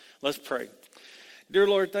Let's pray. Dear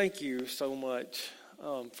Lord, thank you so much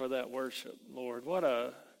for that worship, Lord.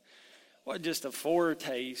 What just a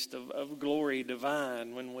foretaste of glory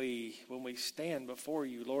divine when we stand before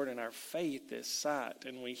you, Lord, and our faith is sight,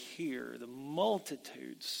 and we hear the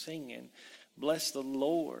multitudes singing, "Bless the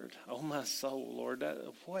Lord, oh my soul," Lord.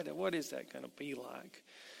 What is that going to be like?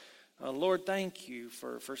 Lord, thank you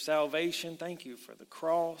for salvation. Thank you for the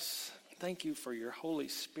cross. Thank you for your Holy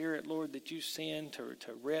Spirit, Lord, that you send to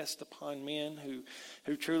rest upon men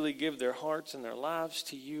who truly give their hearts and their lives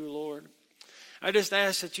to you, Lord. I just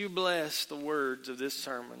ask that you bless the words of this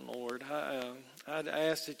sermon, Lord. I'd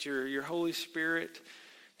ask that your Holy Spirit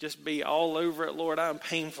just be all over it, Lord. I'm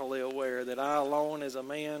painfully aware that I alone as a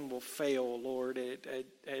man will fail, Lord,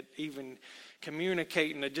 at even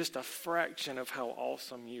communicating just a fraction of how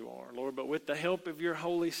awesome you are, Lord. But with the help of your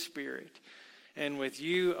Holy Spirit, and with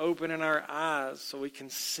you opening our eyes so we can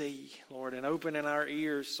see, Lord, and opening our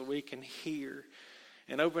ears so we can hear,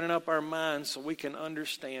 and opening up our minds so we can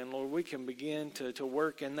understand, Lord, we can begin to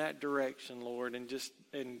work in that direction, Lord, and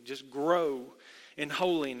just grow in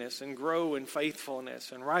holiness and grow in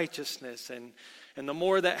faithfulness and righteousness. And the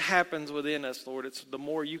more that happens within us, Lord, it's the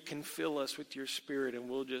more you can fill us with your Spirit, and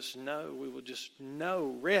we will just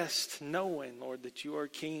know, rest knowing, Lord, that you are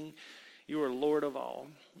King. You are Lord of all.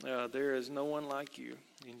 There is no one like you.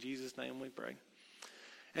 In Jesus' name we pray.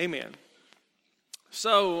 Amen.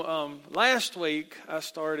 So last week I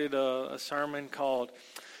started a sermon called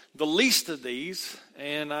 "The Least of These,"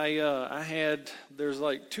 and there's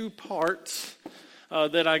like two parts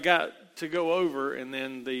that I got to go over, and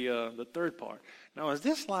then the third part. Now, is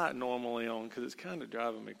this light normally on? Because it's kind of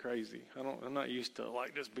driving me crazy. I'm not used to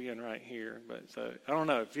like just being right here, but so I don't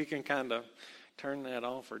know if you can kind of turn that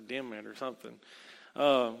off or dim it or something.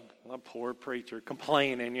 A poor preacher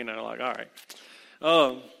complaining, like, all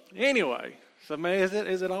right. Anyway, so man,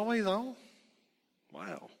 is it always on?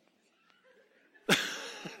 Wow.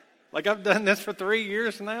 Like I've done this for 3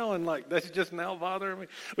 years now, and like that's just now bothering me.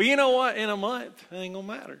 Well, you know what? In a month, it ain't gonna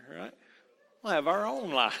matter, right? We'll have our own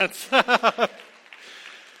lights.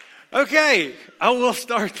 Okay, I will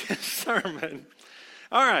start this sermon.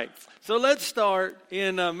 All right, so let's start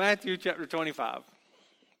in Matthew chapter 25.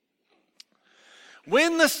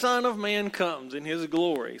 When the Son of Man comes in his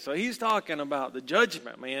glory, so he's talking about the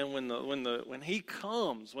judgment, man. When he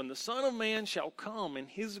comes, when the Son of Man shall come in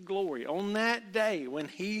his glory on that day when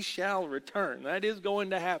he shall return, that is going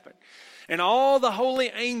to happen, and all the holy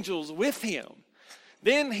angels with him,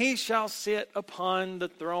 then he shall sit upon the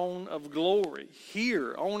throne of glory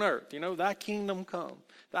here on earth. Thy kingdom come.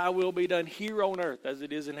 Thy will be done here on earth as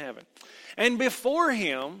it is in heaven. And before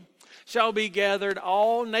him shall be gathered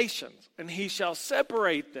all nations, and he shall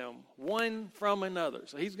separate them one from another.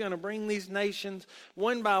 So he's going to bring these nations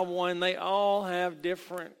one by one. They all have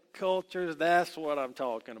different cultures. That's what I'm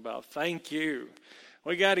talking about. Thank you.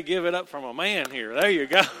 We got to give it up from a man here. There you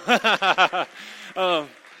go.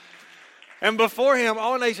 And before him,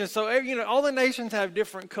 all nations. So, all the nations have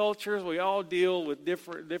different cultures. We all deal with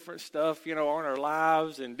different stuff, on our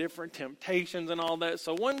lives and different temptations and all that.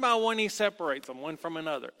 So one by one, he separates them one from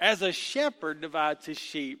another. As a shepherd divides his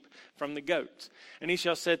sheep from the goats. And he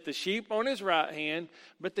shall set the sheep on his right hand,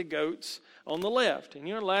 but the goats on the left. And,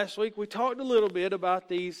 last week we talked a little bit about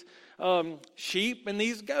these sheep and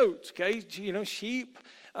these goats, okay? Sheep,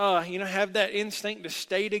 have that instinct to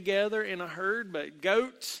stay together in a herd, but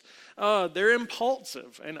goats, they're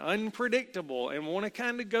impulsive and unpredictable and want to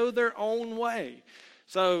kind of go their own way.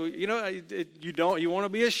 So, you want to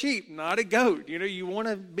be a sheep, not a goat. You want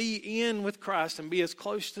to be in with Christ and be as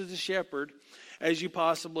close to the shepherd as you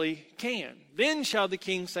possibly can. Then shall the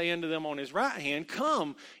king say unto them on his right hand,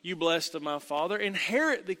 Come, you blessed of my Father,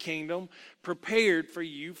 inherit the kingdom prepared for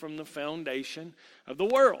you from the foundation of the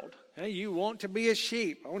world. Hey, you want to be a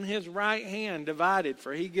sheep on his right hand divided,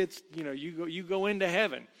 for he gets, you go into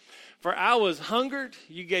heaven. For I was hungered,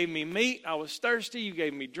 you gave me meat. I was thirsty, you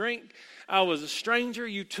gave me drink. I was a stranger,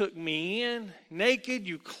 you took me in. Naked,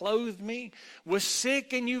 you clothed me. Was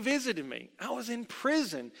sick, and you visited me. I was in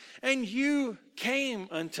prison, and you came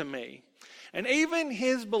unto me. And even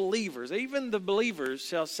the believers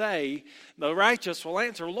shall say, the righteous will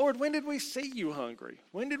answer, Lord, when did we see you hungry?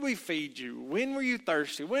 When did we feed you? When were you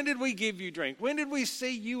thirsty? When did we give you drink? When did we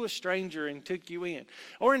see you a stranger and took you in?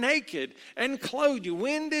 Or naked and clothed you?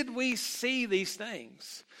 When did we see these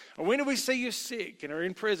things? Or when did we see you sick and are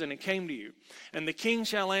in prison and came to you? And the king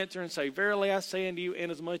shall answer and say, Verily I say unto you,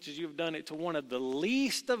 inasmuch as you have done it to one of the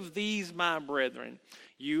least of these my brethren,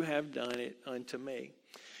 you have done it unto me.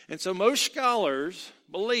 And so most scholars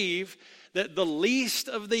believe that the least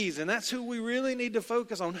of these, and that's who we really need to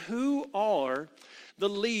focus on, who are the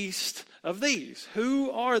least of these?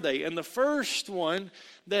 Who are they? And the first one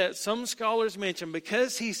that some scholars mention,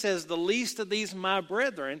 because he says the least of these my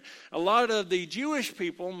brethren, a lot of the Jewish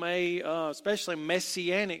people may, especially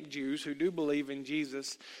Messianic Jews who do believe in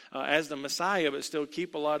Jesus as the Messiah, but still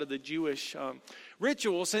keep a lot of the Jewish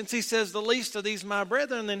rituals. Since he says the least of these my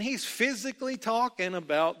brethren, then he's physically talking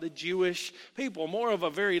about the Jewish people, more of a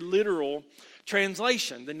very literal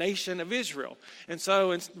translation, the nation of Israel. And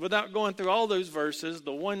so, without going through all those verses,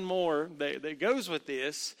 the one more that goes with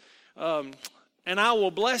this, and I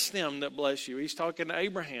will bless them that bless you. He's talking to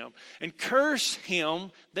Abraham. And curse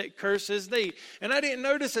him that curses thee. And I didn't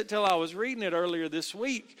notice it till I was reading it earlier this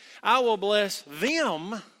week. I will bless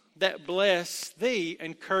them that bless thee,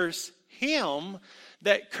 and curse him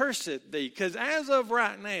that curseth thee. Because as of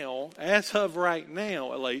right now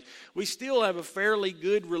at least, we still have a fairly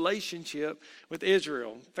good relationship with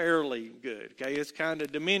Israel. Fairly good. Okay, it's kind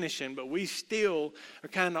of diminishing, but we still are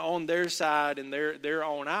kind of on their side and they're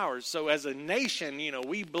on ours. So as a nation,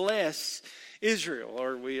 we bless Israel,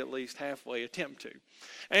 or we at least halfway attempt to.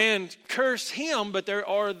 And curse him, but there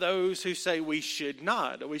are those who say we should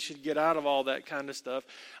not, that we should get out of all that kind of stuff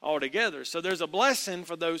altogether. So there's a blessing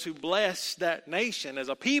for those who bless that nation as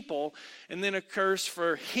a people, and then a curse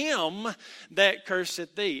for him that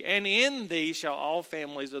curseth thee. And in thee shall all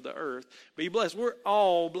families of the earth be blessed. We're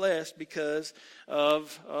all blessed because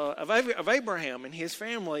of Abraham and his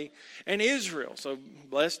family and Israel. So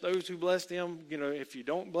bless those who bless them. If you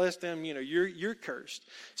don't bless them, you're cursed.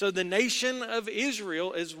 So the nation of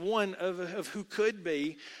Israel is one of who could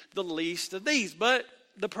be the least of these. But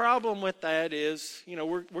the problem with that is,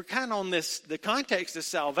 we're kind of on the context of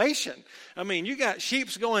salvation. I mean, you got sheep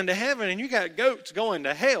going to heaven and you got goats going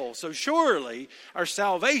to hell. So surely our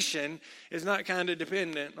salvation is not kind of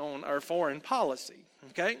dependent on our foreign policy.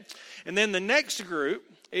 Okay? And then the next group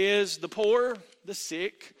is the poor, the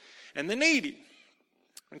sick, and the needy.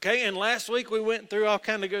 Okay, and last week we went through, I'll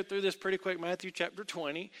kind of go through this pretty quick, Matthew chapter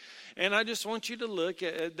 20. And I just want you to look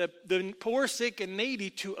at the poor, sick, and needy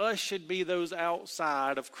to us should be those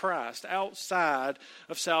outside of Christ, outside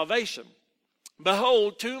of salvation.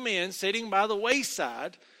 Behold, two men sitting by the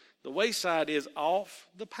wayside. The wayside is off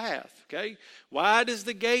the path, okay? Wide is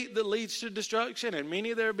the gate that leads to destruction, and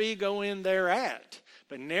many there be go in thereat.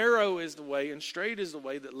 But narrow is the way and straight is the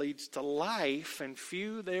way that leads to life, and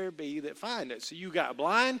few there be that find it. So you got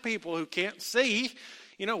blind people who can't see.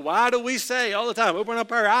 Why do we say all the time, open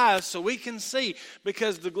up our eyes so we can see?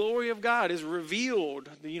 Because the glory of God is revealed.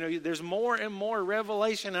 There's more and more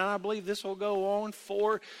revelation, and I believe this will go on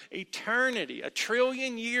for eternity. 1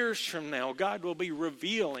 trillion years from now, God will be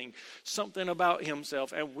revealing something about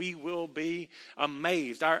himself, and we will be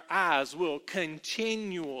amazed. Our eyes will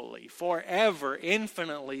continually, forever,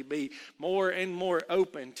 infinitely be more and more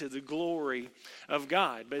open to the glory of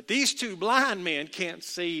God. But these two blind men can't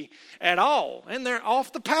see at all, and they're off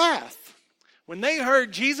the path. When they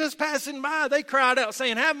heard Jesus passing by, they cried out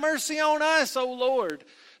saying, have mercy on us, O Lord,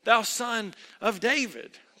 thou Son of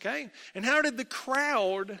David. Okay? And how did the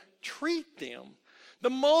crowd treat them? The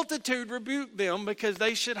multitude rebuked them because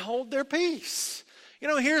they should hold their peace.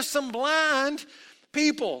 Here's some blind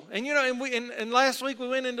people. And last week we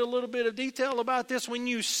went into a little bit of detail about this. When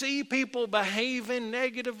you see people behaving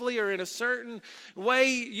negatively or in a certain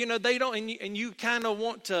way, they don't, and you kind of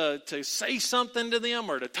want to say something to them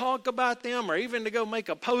or to talk about them or even to go make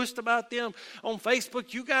a post about them on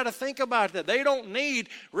Facebook, you got to think about that. They don't need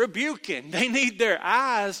rebuking. They need their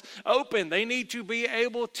eyes open. They need to be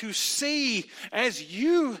able to see as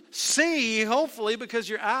you see, hopefully, because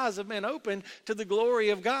your eyes have been open to the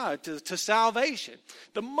glory of God, to salvation.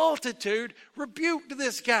 The multitude rebuked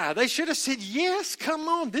this guy. They should have said, yes, come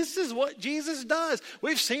on. This is what Jesus does.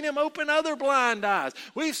 We've seen him open other blind eyes.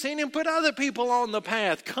 We've seen him put other people on the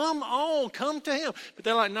path. Come on, come to him. But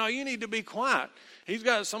they're like, no, you need to be quiet. He's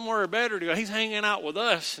got somewhere better to go. He's hanging out with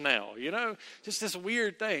us now, just this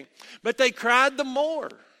weird thing. But they cried the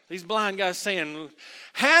more. These blind guys saying,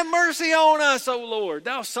 have mercy on us, O Lord,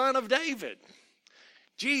 thou Son of David.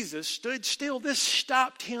 Jesus stood still. This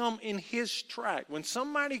stopped him in his track. When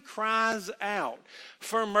somebody cries out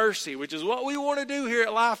for mercy, which is what we want to do here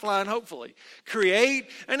at Lifeline, hopefully,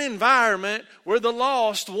 create an environment where the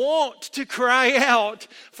lost want to cry out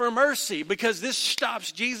for mercy, because this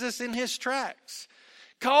stops Jesus in his tracks.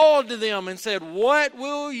 Called to them and said, what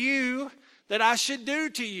will you that I should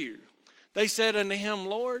do to you? They said unto him,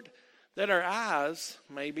 Lord, that our eyes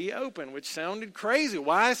may be open, which sounded crazy.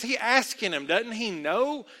 Why is he asking him? Doesn't he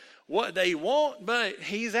know what they want, but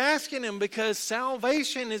he's asking them because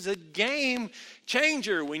salvation is a game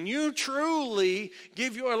changer. When you truly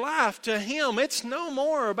give your life to him, it's no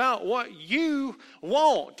more about what you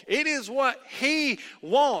want. It is what he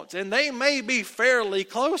wants. And they may be fairly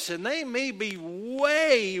close, and they may be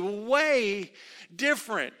way, way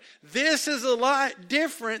different. This is a lot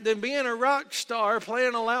different than being a rock star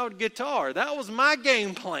playing a loud guitar. That was my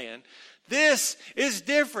game plan. This is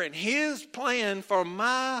different. His plan for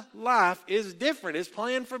my life is different. His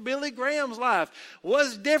plan for Billy Graham's life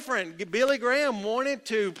was different. Billy Graham wanted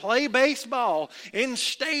to play baseball in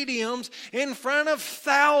stadiums in front of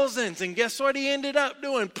thousands. And guess what he ended up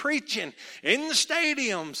doing? Preaching in the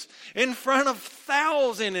stadiums in front of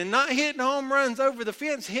thousands and not hitting home runs over the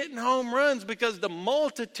fence, hitting home runs because the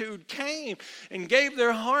multitude came and gave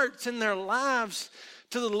their hearts and their lives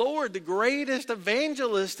to the Lord, the greatest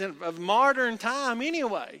evangelist of modern time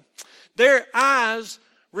anyway. Their eyes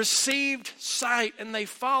received sight and they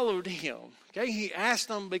followed him. Okay, he asked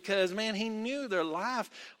them because, man, he knew their life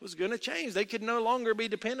was going to change. They could no longer be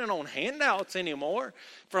dependent on handouts anymore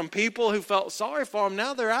from people who felt sorry for them.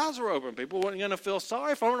 Now their eyes were open. People weren't going to feel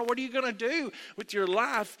sorry for them. What are you going to do with your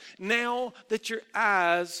life now that your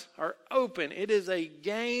eyes are open? It is a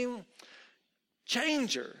game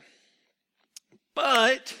changer.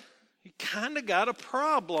 But you kind of got a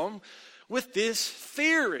problem with this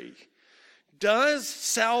theory. Does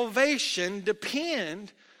salvation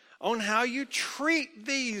depend on how you treat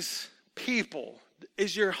these people?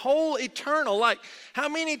 Is your whole eternal, like how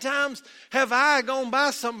many times have I gone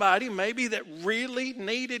by somebody maybe that really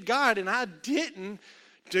needed God and I didn't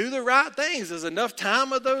do the right things? There's enough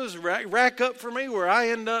time of those rack up for me where I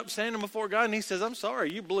end up standing before God and he says, I'm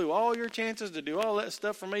sorry, you blew all your chances to do all that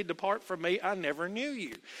stuff for me. Depart from me. I never knew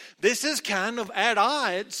you. This is kind of at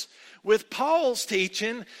odds with Paul's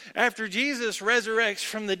teaching after Jesus resurrects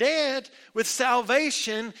from the dead with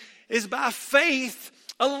salvation is by faith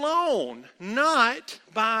alone, not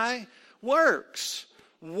by works.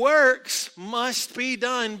 Works must be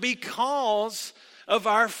done because of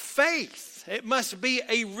our faith. It must be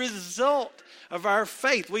a result of our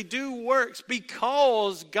faith. We do works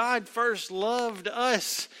because God first loved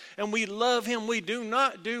us and we love him. We do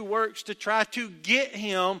not do works to try to get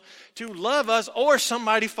him to love us, or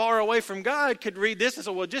somebody far away from God could read this and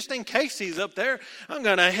say, well, just in case he's up there, I'm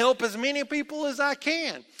going to help as many people as I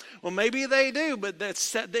can. Well, maybe they do, but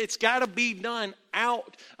it's got to be done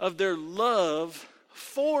out of their love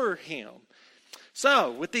for him.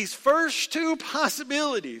 So, with these first two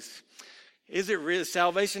possibilities, is it really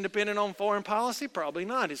salvation dependent on foreign policy? Probably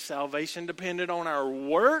not. Is salvation dependent on our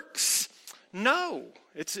works? No,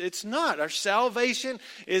 it's not. Our salvation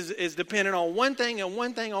is dependent on one thing and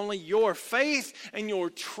one thing only, your faith and your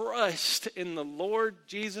trust in the Lord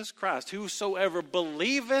Jesus Christ. Whosoever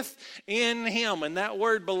believeth in him. And that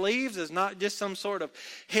word believes is not just some sort of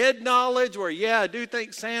head knowledge where, yeah, I do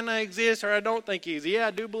think Santa exists or I don't think he exists. Yeah,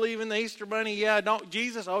 I do believe in the Easter Bunny. Yeah, I don't.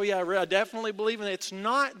 Jesus, oh yeah, I definitely believe in it. It's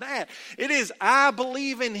not that. It is I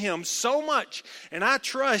believe in him so much and I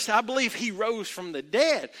trust. I believe he rose from the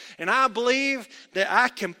dead. And I believe that I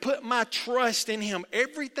can put my trust in him.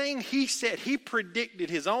 Everything he said, he predicted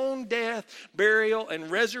his own death, burial, and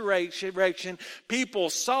resurrection. People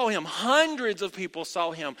saw him. Hundreds of people saw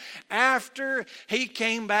him. After he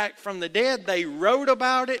came back from the dead, they wrote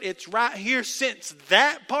about it. It's right here. Since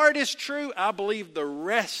that part is true, I believe the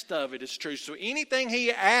rest of it is true. So anything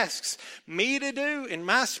he asks me to do in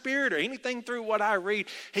my spirit or anything through what I read,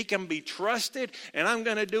 he can be trusted, and I'm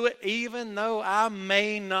going to do it even though I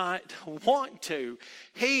may not want to.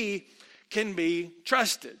 He can be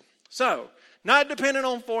trusted. So, not dependent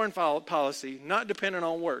on foreign policy, not dependent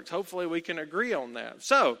on works. Hopefully we can agree on that.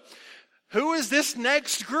 So, who is this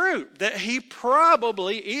next group that he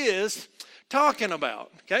probably is talking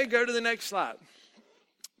about? Okay, go to the next slide.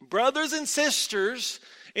 Brothers and sisters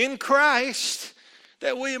in Christ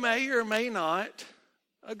that we may or may not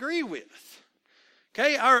agree with.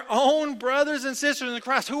 Okay, our own brothers and sisters in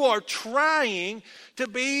Christ who are trying to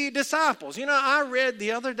be disciples. You know, I read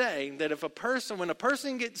the other day that when a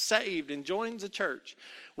person gets saved and joins a church,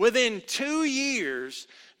 within 2 years,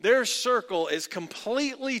 their circle is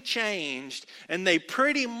completely changed and they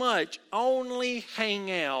pretty much only hang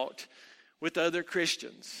out with other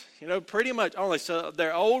Christians. You know, pretty much only. So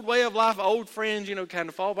their old way of life, old friends, you know, kind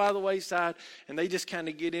of fall by the wayside, and they just kind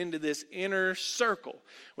of get into this inner circle,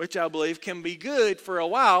 which I believe can be good for a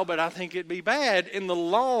while, but I think it'd be bad in the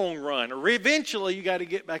long run. Or eventually you got to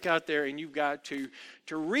get back out there and you've got to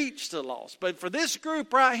reach the lost. But for this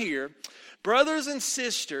group right here, brothers and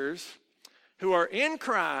sisters who are in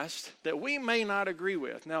Christ that we may not agree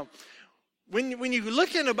with. Now, when you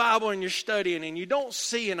look in the Bible and you're studying and you don't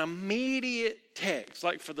see an immediate text,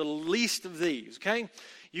 like for the least of these, okay?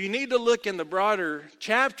 You need to look in the broader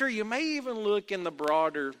chapter. You may even look in the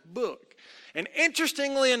broader book. And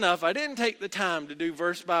interestingly enough, I didn't take the time to do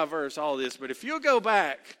verse by verse all this, but if you'll go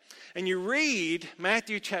back and you read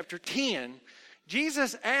Matthew chapter 10,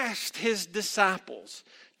 Jesus asked his disciples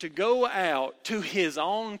to go out to his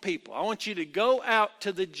own people. I want you to go out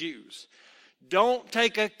to the Jews. Don't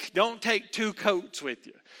take 2 coats with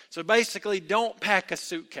you. So basically, don't pack a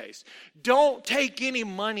suitcase. Don't take any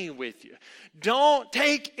money with you. Don't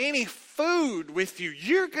take any food with you.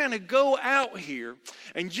 You're going to go out here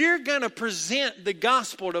and you're going to present the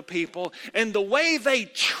gospel to people, and the way they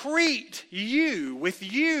treat you, with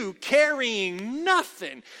you carrying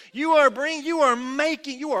nothing, you are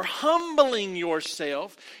humbling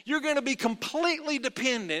yourself. You're going to be completely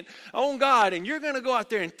dependent on God, and you're going to go out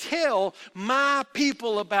there and tell my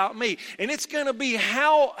people about me. And it's going to be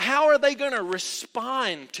how are they going to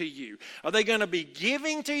respond to you? Are they going to be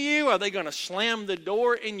giving to you? Are they going to slam the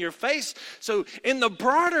door in your face? So in the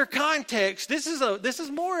broader context, this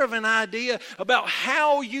is more of an idea about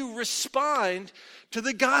how you respond to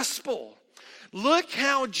the gospel. Look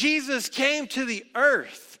how Jesus came to the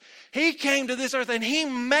earth. He came to this earth and he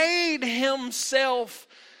made himself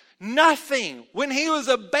nothing. When he was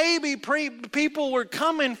a baby, people were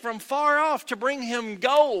coming from far off to bring him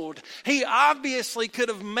gold. He obviously could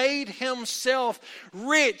have made himself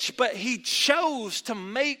rich, but he chose to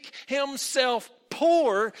make himself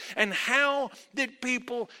poor. And how did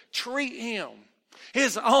people treat him?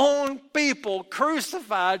 His own people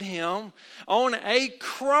crucified him on a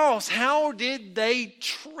cross. How did they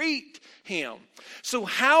treat him? So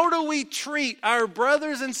how do we treat our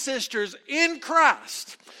brothers and sisters in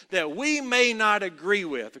Christ that we may not agree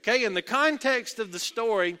with? Okay, in the context of the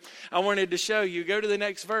story, I wanted to show you. Go to the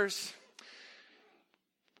next verse.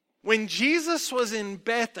 When Jesus was in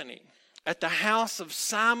Bethany at the house of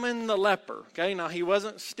Simon the leper, okay, now he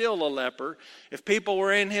wasn't still a leper. If people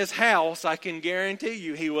were in his house, I can guarantee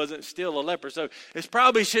you he wasn't still a leper. So it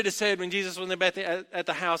probably should have said when Jesus was in Bethany at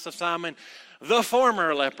the house of Simon, the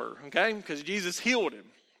former leper, okay, because Jesus healed him.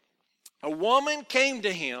 A woman came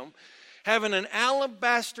to him having an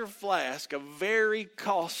alabaster flask of very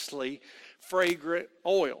costly, fragrant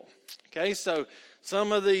oil. Okay, so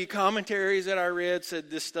some of the commentaries that I read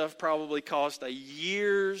said this stuff probably cost a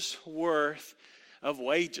year's worth of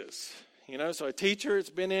wages. You know, so a teacher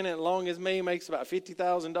that's been in it as long as me makes about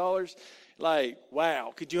 $50,000. Like,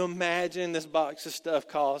 wow, could you imagine this box of stuff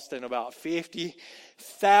costing about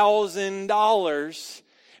 $50,000?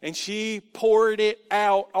 And she poured it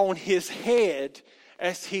out on his head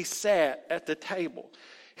as he sat at the table.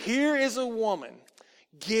 Here is a woman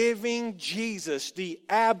giving Jesus the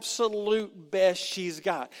absolute best she's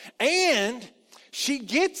got. And she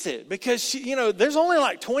gets it because there's only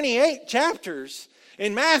like 28 chapters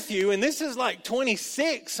in Matthew, and this is like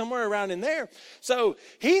 26, somewhere around in there. So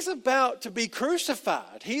he's about to be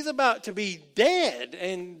crucified. He's about to be dead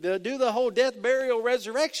and do the whole death, burial,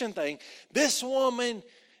 resurrection thing. This woman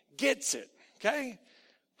gets it, okay?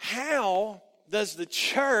 How does the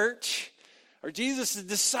church or Jesus'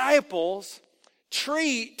 disciples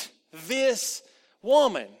treat this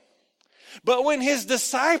woman? But when his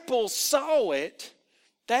disciples saw it,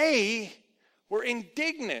 they were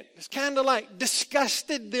indignant. It's kind of like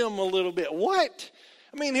disgusted them a little bit. What?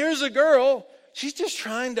 I mean, here's a girl. She's just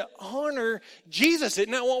trying to honor Jesus.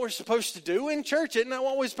 Isn't that what we're supposed to do in church? Isn't that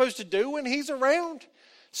what we're supposed to do when he's around?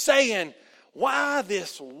 Saying, why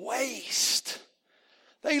this waste?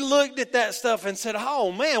 They looked at that stuff and said,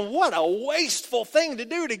 oh man, what a wasteful thing to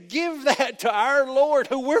do, to give that to our Lord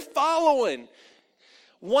who we're following.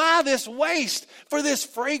 Why this waste? For this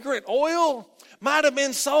fragrant oil might have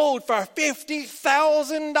been sold for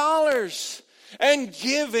 $50,000 and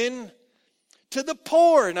given to the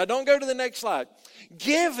poor. Now don't go to the next slide.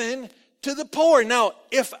 Given to the poor. Now,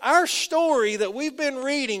 if our story that we've been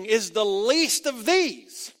reading is the least of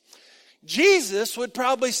these, Jesus would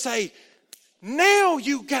probably say, now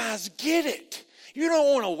you guys get it. You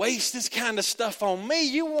don't want to waste this kind of stuff on me.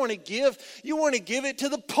 You want to give it to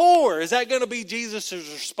the poor. Is that going to be Jesus'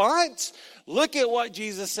 response? Look at what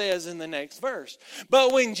Jesus says in the next verse.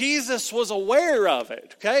 But when Jesus was aware of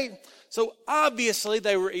it, okay? So obviously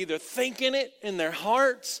they were either thinking it in their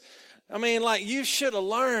hearts. I mean, like, you should have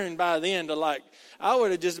learned by then to, like, I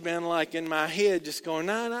would have just been like in my head just going,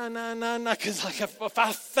 no. Because like if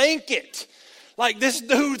I think it, like this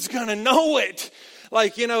dude's going to know it.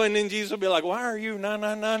 Like, and then Jesus will be like, why are you, no,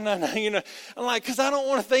 I'm like, because I don't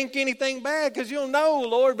want to think anything bad, because you'll know,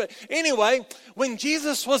 Lord. But anyway, when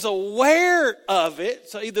Jesus was aware of it,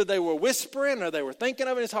 so either they were whispering or they were thinking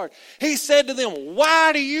of it in his heart, he said to them,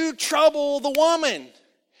 why do you trouble the woman?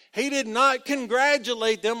 He did not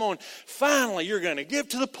congratulate them on, finally, you're going to give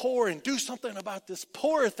to the poor and do something about this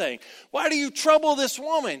poor thing. Why do you trouble this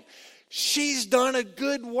woman? She's done a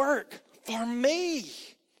good work for me.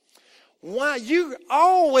 Why? You're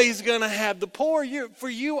always going to have the poor. You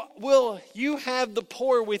have the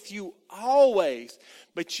poor with you always.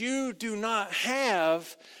 But you do not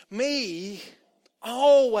have me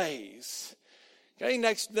always. Okay,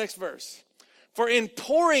 next verse. For in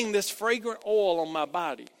pouring this fragrant oil on my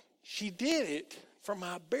body, she did it for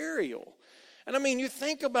my burial. And I mean, you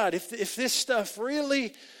think about it, if this stuff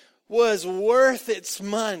really was worth its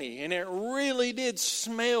money, and it really did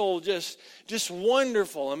smell just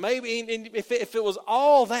wonderful, and maybe if it was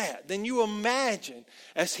all that, then you imagine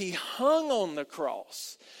as he hung on the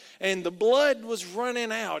cross and the blood was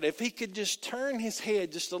running out, if he could just turn his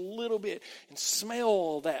head just a little bit and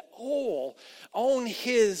smell that oil on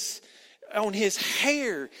his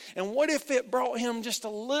hair. And what if it brought him just a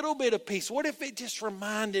little bit of peace? What if it just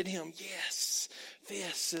reminded him, yes,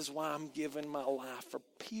 this is why I'm giving my life for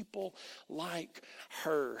people like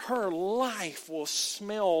her. Her life will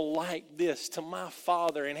smell like this to my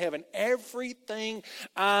Father in heaven. Everything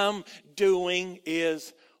I'm doing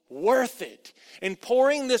is worth it. And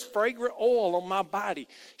pouring this fragrant oil on my body,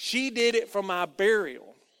 she did it for my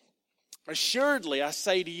burial. Assuredly, I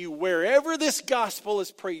say to you, wherever this gospel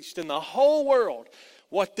is preached in the whole world,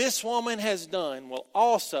 what this woman has done will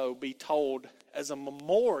also be told as a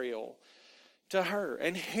memorial to her.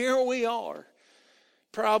 And here we are,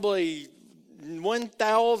 probably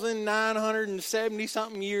 1,970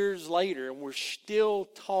 something years later, and we're still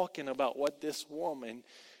talking about what this woman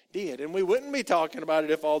did. And we wouldn't be talking about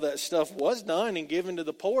it if all that stuff was done and given to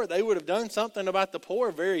the poor. They would have done something about the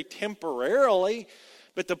poor very temporarily.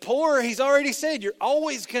 But the poor, he's already said, you're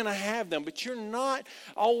always going to have them, but you're not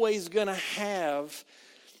always going to have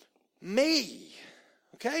me.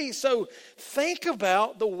 Okay, so think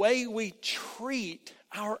about the way we treat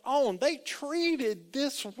our own. They treated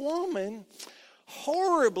this woman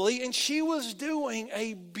horribly, and she was doing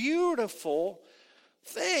a beautiful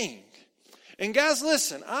thing. And guys,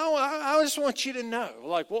 listen, I just want you to know,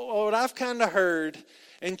 like what I've kind of heard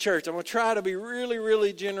in church. I'm going to try to be really,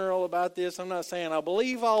 really general about this. I'm not saying I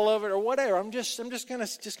believe all of it or whatever. I'm just going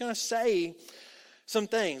to say some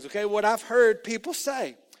things, okay? What I've heard people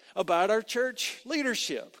say about our church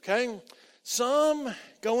leadership, okay? Some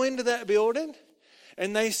go into that building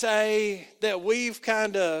and they say that we've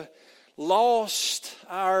kind of lost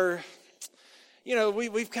our,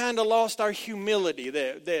 we've kind of lost our humility.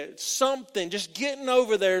 That something, just getting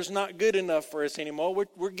over there is not good enough for us anymore.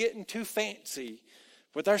 We're getting too fancy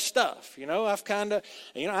with our stuff.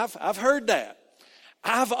 I've heard that.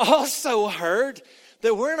 I've also heard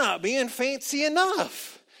that we're not being fancy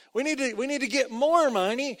enough. We need to get more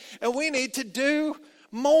money, and we need to do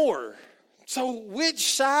more. So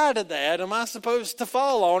which side of that am I supposed to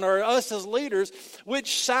fall on, or us as leaders,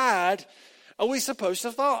 which side are we supposed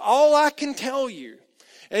to fall? All I can tell you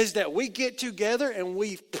is that we get together and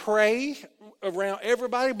we pray around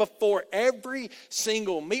everybody before every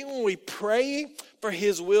single meeting. We pray for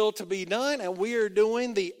His will to be done, and we are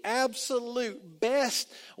doing the absolute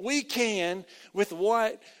best we can with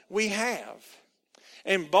what we have.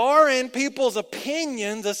 And barring people's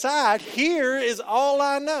opinions aside, here is all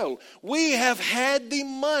I know. We have had the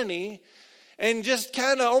money and just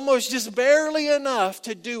kind of almost just barely enough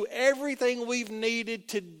to do everything we've needed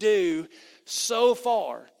to do so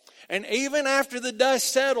far. And even after the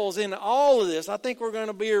dust settles in all of this, I think we're going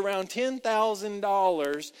to be around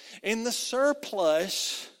 $10,000 in the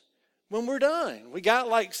surplus when we're done. We got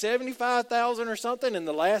like $75,000 or something, and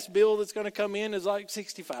the last bill that's going to come in is like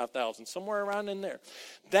 $65,000, somewhere around in there.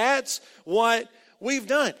 That's what we've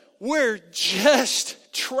done. We're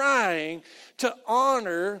just trying to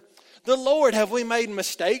honor the Lord. Have we made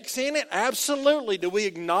mistakes in it? Absolutely. Do we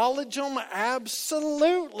acknowledge them?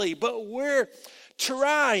 Absolutely. But we're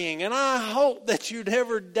trying, and I hope that you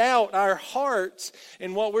never doubt our hearts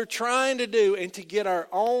in what we're trying to do and to get our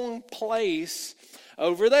own place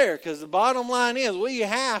over there. Because the bottom line is we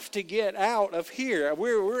have to get out of here.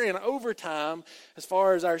 We're in overtime as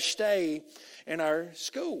far as our stay in our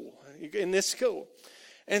school, in this school.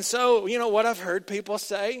 And so, what I've heard people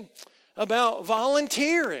say about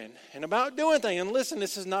volunteering and about doing things. And listen,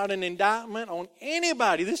 this is not an indictment on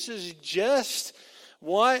anybody. This is just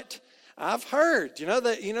what I've heard.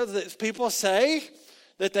 That people say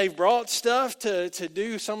that they've brought stuff to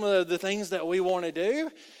do some of the things that we want to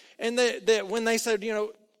do. And that when they said,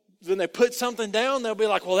 when they put something down, they'll be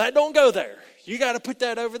like, well, that don't go there. You got to put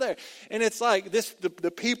that over there. And it's like this,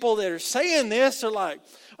 the people that are saying this are like,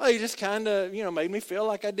 well, you just kind of, made me feel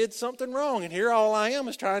like I did something wrong. And here all I am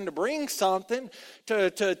is trying to bring something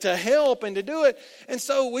to help and to do it. And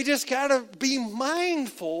so we just got to be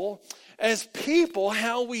mindful as people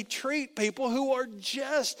how we treat people who are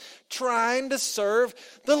just trying to serve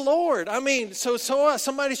the Lord. I mean, so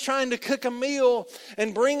somebody's trying to cook a meal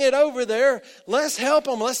and bring it over there. Let's help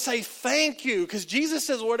them. Let's say thank you. Because Jesus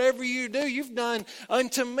says, whatever you do, you've done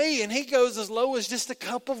unto me. And he goes as low as just a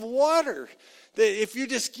cup of water. That if you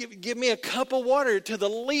just give me a cup of water to the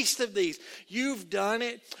least of these, you've done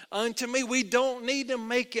it unto me. We don't need to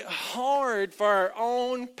make it hard for our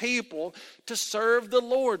own people to serve the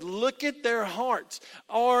Lord. Look at their hearts.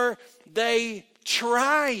 Are they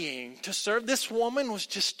trying to serve? This woman was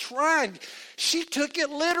just trying. She took it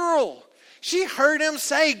literal. She heard him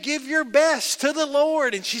say, give your best to the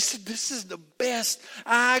Lord. And she said, this is the best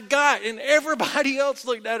I got. And everybody else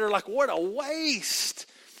looked at her like, what a waste.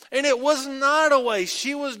 And it was not a waste.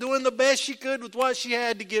 She was doing the best she could with what she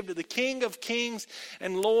had to give to the King of Kings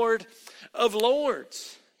and Lord of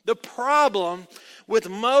Lords. The problem with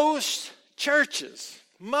most churches,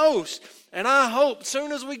 and I hope as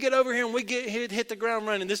soon as we get over here and we hit the ground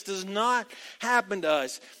running, this does not happen to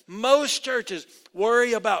us. Most churches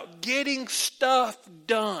worry about getting stuff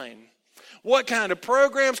done. What kind of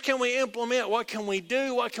programs can we implement? What can we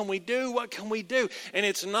do? What can we do? What can we do? And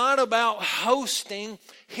it's not about hosting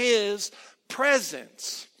his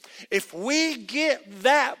presence. If we get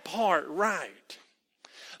that part right,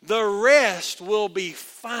 the rest will be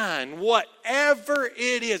fine. Whatever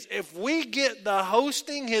it is, if we get the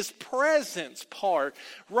hosting his presence part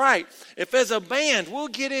right, if as a band we'll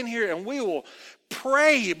get in here and we will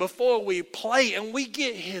pray before we play and we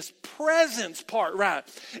get his presence part right,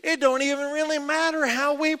 it don't even really matter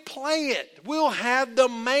how we play it. We'll have the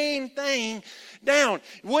main thing down.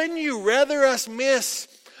 Wouldn't you rather us miss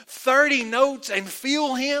 30 notes and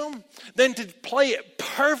feel him than to play it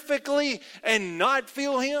perfectly and not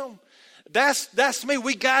feel him? That's me.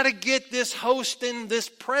 We got to get this hosting, this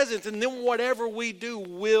presence, and then whatever we do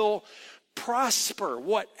will prosper.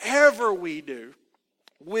 Whatever we do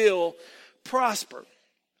will prosper.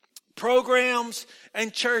 Programs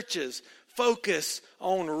and churches focus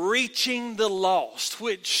on reaching the lost,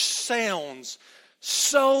 which sounds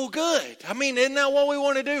so good. I mean, isn't that what we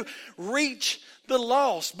want to do? Reach the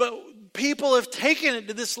lost. But people have taken it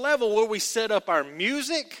to this level where we set up our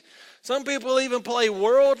music. Some people even play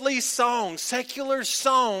worldly songs, secular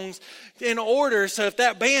songs in order. So if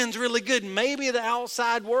that band's really good, maybe the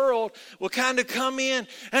outside world will kind of come in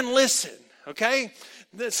and listen. Okay?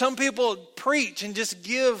 Some people preach and just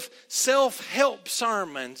give self-help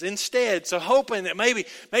sermons instead. So hoping that maybe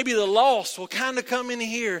the lost will kind of come in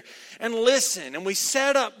here and listen. And we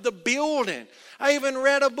set up the building. I even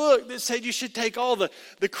read a book that said you should take all the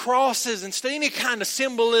crosses and any kind of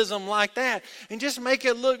symbolism like that and just make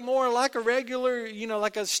it look more like a regular,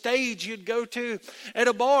 like a stage you'd go to at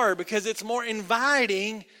a bar, because it's more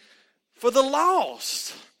inviting for the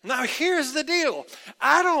lost. Now, here's the deal.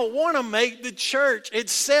 I don't want to make the church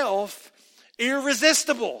itself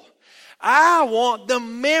irresistible. I want the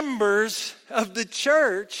members of the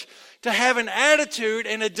church to have an attitude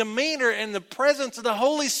and a demeanor and the presence of the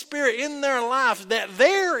Holy Spirit in their life that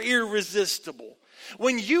they're irresistible.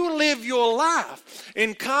 When you live your life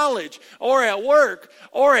in college or at work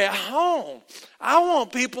or at home, I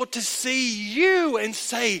want people to see you and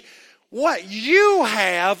say, what you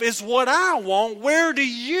have is what I want. Where do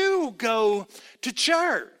you go to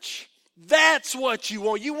church? That's what you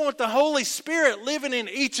want. You want the Holy Spirit living in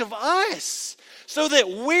each of us so that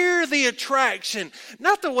we're the attraction.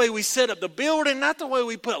 Not the way we set up the building, not the way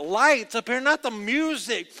we put lights up here, not the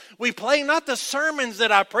music we play, not the sermons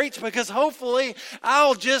that I preach, because hopefully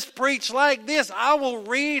I'll just preach like this. I will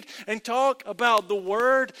read and talk about the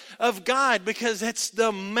Word of God because it's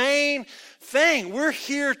the main thing. We're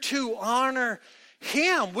here to honor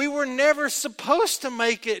Him. We were never supposed to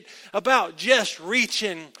make it about just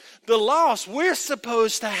reaching the lost. We're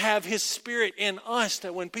supposed to have His Spirit in us,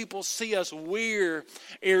 that when people see us, we're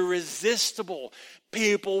irresistible.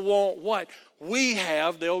 People want what we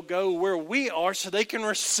have. They'll go where we are so they can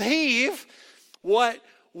receive what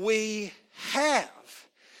we have.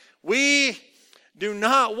 We do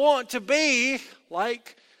not want to be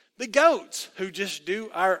like the goats who just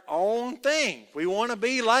do our own thing. We want to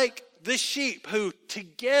be like the sheep who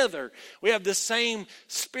together we have the same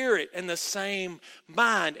spirit and the same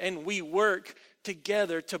mind, and we work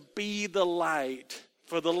together to be the light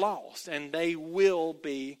for the lost, and they will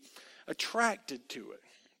be attracted to it.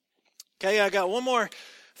 Okay, I got one more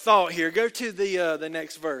thought here. Go to the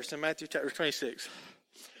next verse in Matthew chapter 26.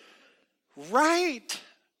 Right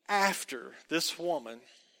after this woman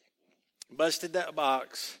busted that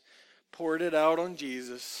box, poured it out on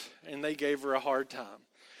Jesus, and they gave her a hard time.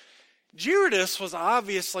 Judas was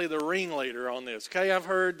obviously the ringleader on this. Okay, I've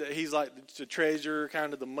heard that he's like the treasurer,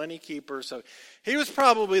 kind of the money keeper. So he was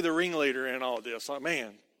probably the ringleader in all this. Like,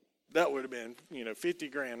 man, that would have been,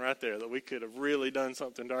 $50,000 right there that we could have really done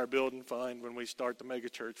something to our building fund when we start the mega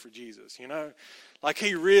church for Jesus. Like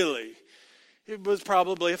he was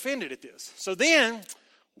probably offended at this. So then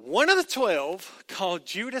one of the 12, called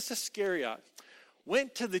Judas Iscariot,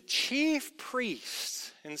 went to the chief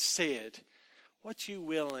priests and said, "What you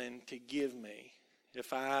willing to give me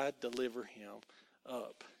if I deliver him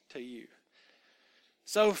up to you?"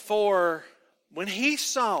 So when he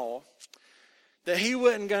saw that he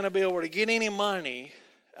wasn't going to be able to get any money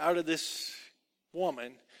out of this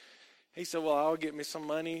woman, he said, "Well, I'll get me some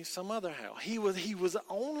money some other how." He was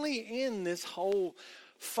only in this whole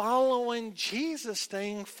following Jesus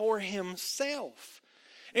thing for himself.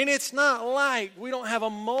 And it's not like we don't have a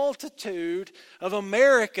multitude of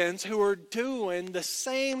Americans who are doing the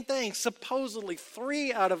same thing. Supposedly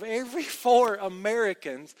 3 out of every 4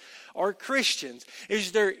 Americans are Christians.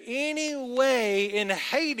 Is there any way in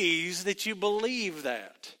Hades that you believe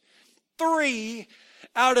that? 3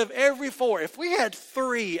 out of every 4. If we had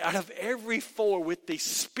 3 out of every 4 with the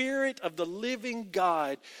Spirit of the living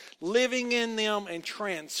God living in them and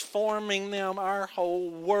transforming them, our whole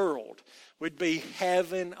world would be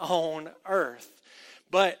heaven on earth.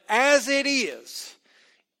 But as it is,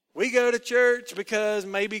 we go to church because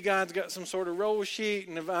maybe God's got some sort of roll sheet,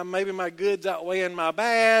 and maybe my good's outweighing my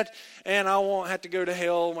bad, and I won't have to go to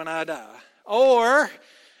hell when I die. Or,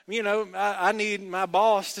 I need my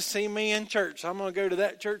boss to see me in church. I'm going to go to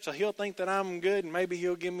that church so he'll think that I'm good, and maybe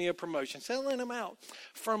he'll give me a promotion. Selling them out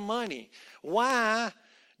for money. Why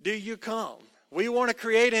do you come? We want to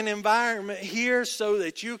create an environment here so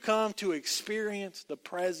that you come to experience the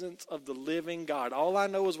presence of the living God. All I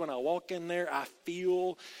know is when I walk in there, I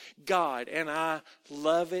feel God, and I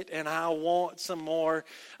love it, and I want some more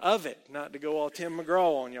of it. Not to go all Tim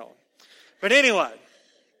McGraw on y'all. But anyway,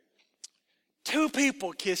 2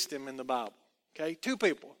 people kissed him in the Bible. Okay, 2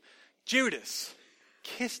 people. Judas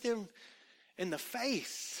kissed him in the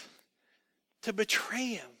face to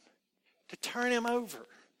betray him, to turn him over.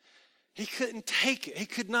 He couldn't take it. He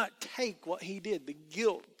could not take what he did. The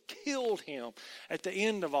guilt killed him at the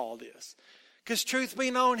end of all this. Because truth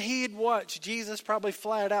be known, he had watched Jesus probably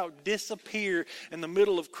flat out disappear in the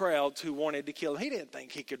middle of crowds who wanted to kill him. He didn't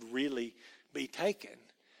think he could really be taken.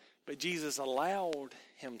 But Jesus allowed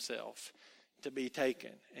himself to be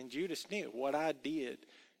taken. And Judas knew what I did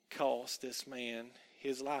cost this man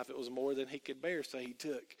his life. It was more than he could bear, so he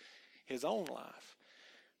took his own life.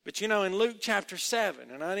 But in Luke chapter 7,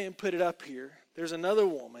 and I didn't put it up here, there's another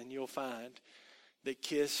woman you'll find that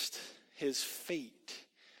kissed his feet.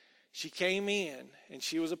 She came in, and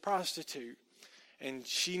she was a prostitute, and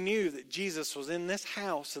she knew that Jesus was in this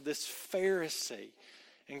house of this Pharisee.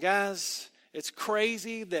 And guys, it's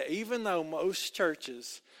crazy that even though most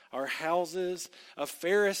churches are houses of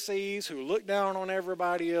Pharisees who look down on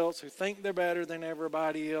everybody else, who think they're better than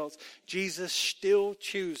everybody else, Jesus still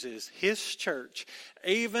chooses his church,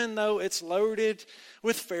 even though it's loaded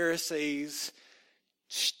with Pharisees,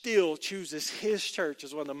 still chooses his church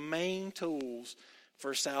as one of the main tools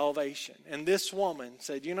for salvation. And this woman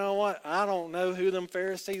said, "You know what? I don't know who them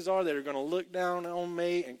Pharisees are that are going to look down on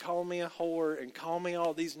me and call me a whore and call me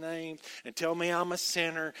all these names and tell me I'm a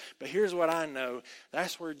sinner. But here's what I know.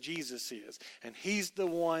 That's where Jesus is. And he's the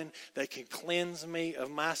one that can cleanse me of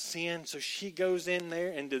my sin." So she goes in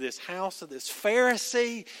there into this house of this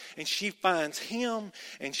Pharisee, and she finds him,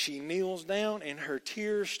 and she kneels down, and her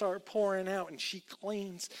tears start pouring out, and she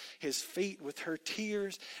cleans his feet with her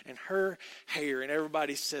tears and her hair. And everybody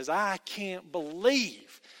says, "I can't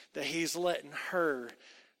believe that he's letting her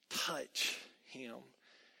touch him."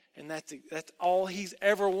 And that's all he's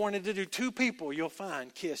ever wanted to do. 2 people you'll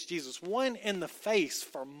find kiss Jesus. One in the face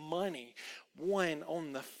for money. One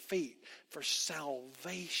on the feet for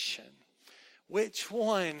salvation. Which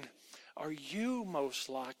one are you most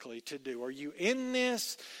likely to do? Are you in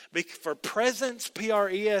this for presence,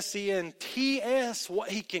 presents,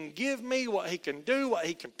 what he can give me, what he can do, what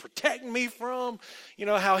he can protect me from,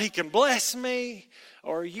 how he can bless me?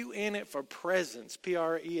 Or are you in it for presence, presence,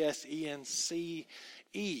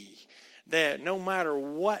 that no matter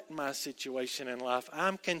what my situation in life,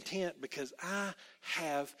 I'm content because I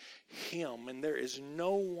have him, and there is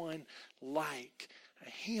no one like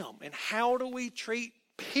Him. And how do we treat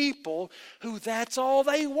people who that's all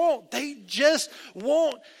they want? They just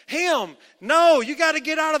want Him. No, you got to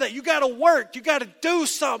get out of that. You got to work. You got to do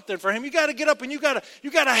something for Him. You got to get up and you got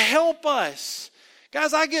to help us.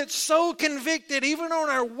 Guys, I get so convicted even on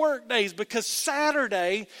our work days because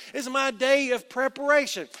Saturday is my day of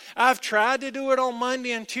preparation. I've tried to do it on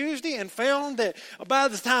Monday and Tuesday and found that by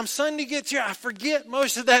the time Sunday gets here, I forget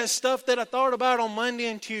most of that stuff that I thought about on Monday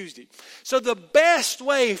and Tuesday. So the best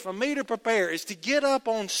way for me to prepare is to get up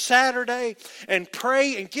on Saturday and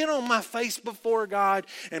pray and get on my face before God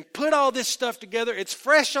and put all this stuff together. It's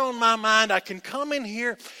fresh on my mind. I can come in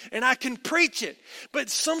here and I can preach it. But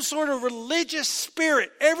some sort of religious spirit,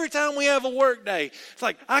 every time we have a work day, it's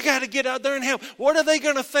like, I got to get out there and help. What are they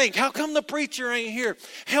going to think? How come the preacher ain't here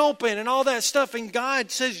helping and all that stuff? And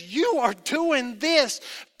God says, you are doing this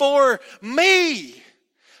for me.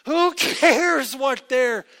 Who cares what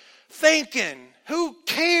they're thinking? Who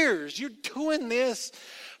cares? You're doing this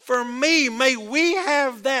for me. May we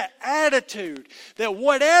have that attitude that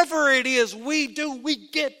whatever it is we do, we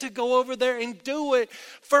get to go over there and do it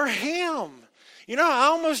for Him. You know, I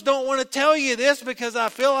almost don't want to tell you this because I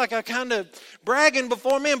feel like I'm kind of bragging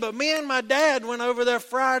before men, but me and my dad went over there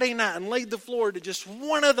Friday night and laid the floor to just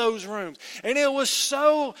one of those rooms. And it was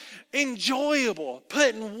so enjoyable,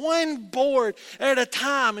 putting one board at a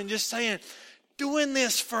time and just saying, doing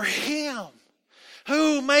this for Him.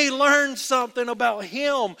 Who may learn something about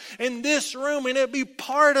Him in this room and it be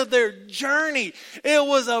part of their journey. It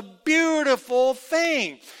was a beautiful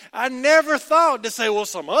thing. I never thought to say, well,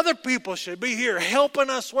 some other people should be here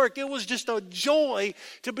helping us work. It was just a joy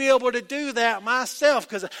to be able to do that myself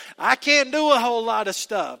because I can't do a whole lot of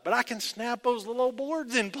stuff, but I can snap those little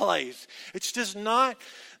boards in place. It's just not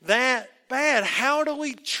that bad. How do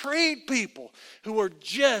we treat people who are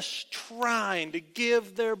just trying to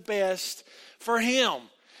give their best for Him?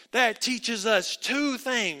 That teaches us two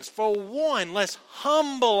things. For one, let's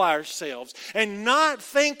humble ourselves and not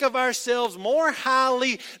think of ourselves more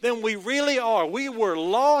highly than we really are. We were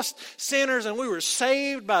lost sinners and we were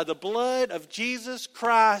saved by the blood of Jesus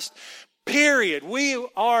Christ, period. We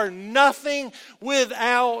are nothing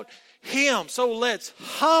without Him. So let's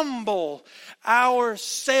humble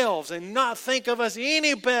ourselves and not think of us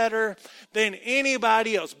any better than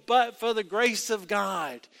anybody else. But for the grace of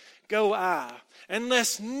God, go I. And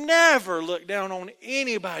let's never look down on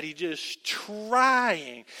anybody just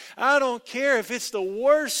trying. I don't care if it's the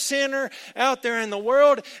worst sinner out there in the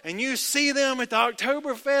world and you see them at the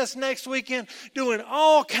Oktoberfest next weekend doing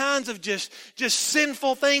all kinds of just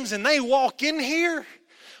sinful things and they walk in here.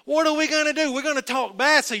 What are we going to do? We're going to talk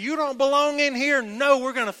bad, so you don't belong in here? No,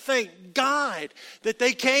 we're going to thank God that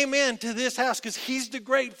they came into this house because He's the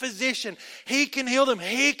great physician. He can heal them.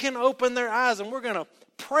 He can open their eyes, and we're going to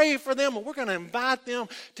pray for them, and we're going to invite them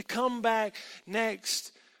to come back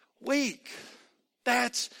next week.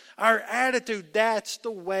 That's our attitude. That's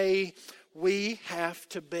the way we have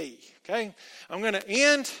to be. Okay? I'm going to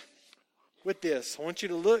end with this. I want you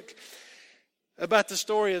to look about the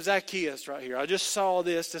story of Zacchaeus right here. I just saw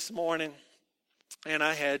this morning, and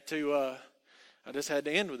I just had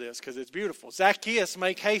to end with this because it's beautiful. Zacchaeus,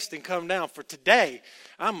 make haste and come down, for today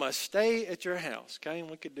I must stay at your house. Okay? And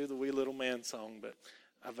we could do the Wee Little Man song, but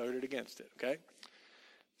I voted against it, okay?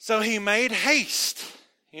 So he made haste,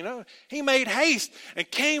 he made haste and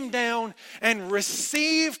came down and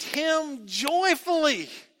received him joyfully.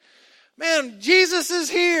 Man, Jesus is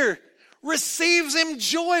here, receives him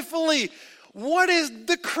joyfully. What is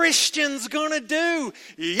the Christians going to do?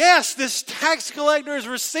 Yes, this tax collector has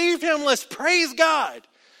received him. Let's praise God.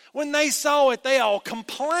 When they saw it, they all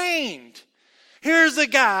complained. Here's a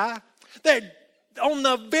guy that on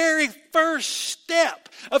the very first step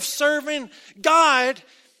of serving God,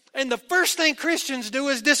 and the first thing Christians do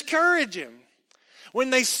is discourage him. When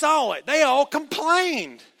they saw it, they all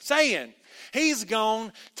complained, saying, he's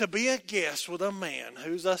gone to be a guest with a man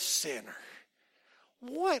who's a sinner.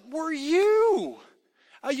 What were you?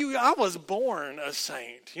 I was born a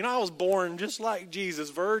saint. I was born just like Jesus,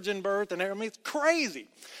 virgin birth and everything. It's crazy.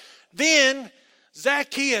 Then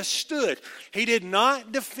Zacchaeus stood. He did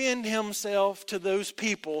not defend himself to those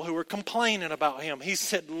people who were complaining about him. He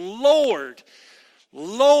said, Lord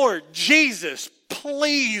Jesus,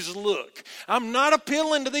 please look. I'm not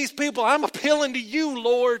appealing to these people. I'm appealing to you,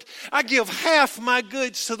 Lord. I give half my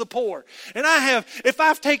goods to the poor. And if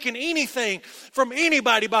I've taken anything from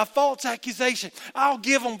anybody by false accusation, I'll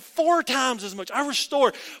give them 4 times as much. I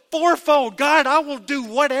restore fourfold. God, I will do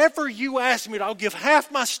whatever you ask me to. I'll give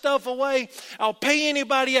half my stuff away. I'll pay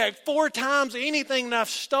anybody back 4 times anything that I've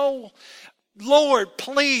stole. Lord,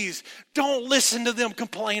 please don't listen to them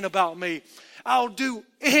complain about me. I'll do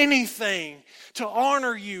anything to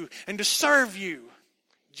honor you and to serve you.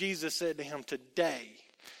 Jesus said to him,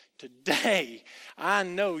 Today, I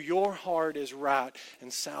know your heart is right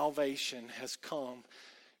and salvation has come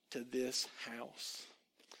to this house.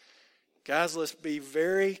 Guys, let's be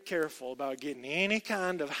very careful about getting any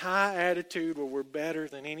kind of high attitude where we're better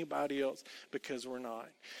than anybody else, because we're not.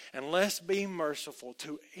 And let's be merciful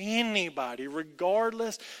to anybody,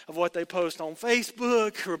 regardless of what they post on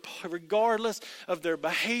Facebook, regardless of their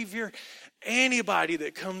behavior. Anybody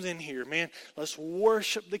that comes in here, man, let's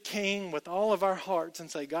worship the King with all of our hearts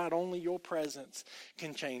and say, God, only your presence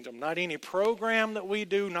can change them. Not any program that we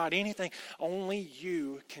do, not anything. Only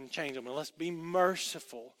you can change them. And let's be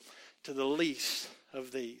merciful to the least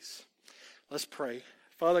of these. Let's pray.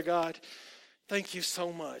 Father God, thank you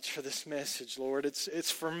so much for this message, Lord. It's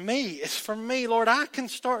for me. It's for me, Lord. I can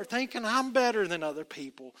start thinking I'm better than other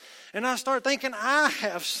people. And I start thinking I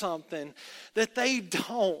have something that they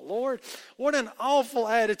don't. Lord, what an awful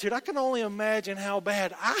attitude. I can only imagine how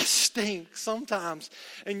bad I stink sometimes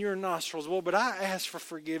in your nostrils. Well, but I ask for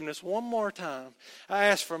forgiveness one more time. I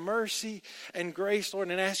ask for mercy and grace, Lord,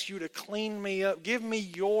 and ask you to clean me up. Give me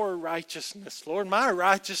your righteousness, Lord. My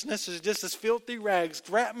righteousness is just as filthy rags.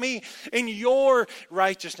 Wrap me in your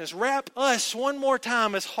righteousness. Wrap us one more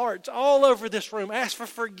time as hearts all over this room. Ask for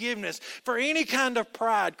forgiveness for any kind of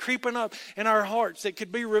pride creeping up in our hearts that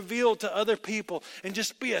could be revealed to other people and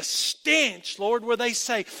just be a stench, Lord, where they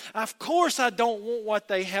say, of course I don't want what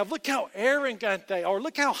they have. Look how arrogant they are.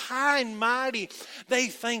 Look how high and mighty they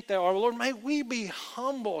think they are. Lord, may we be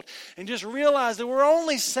humbled and just realize that we're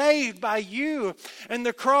only saved by you and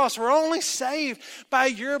the cross. We're only saved by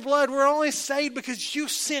your blood. We're only saved because you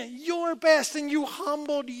sent your best and you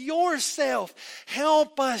humbled yourself.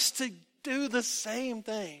 Help us to do the same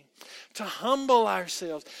thing, to humble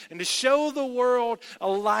ourselves and to show the world a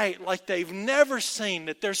light like they've never seen,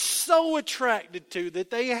 that they're so attracted to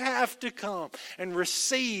that they have to come and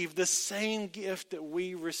receive the same gift that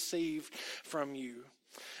we received from you.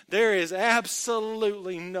 There is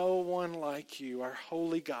absolutely no one like you, our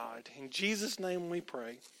holy God. In Jesus' name we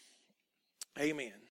pray. Amen.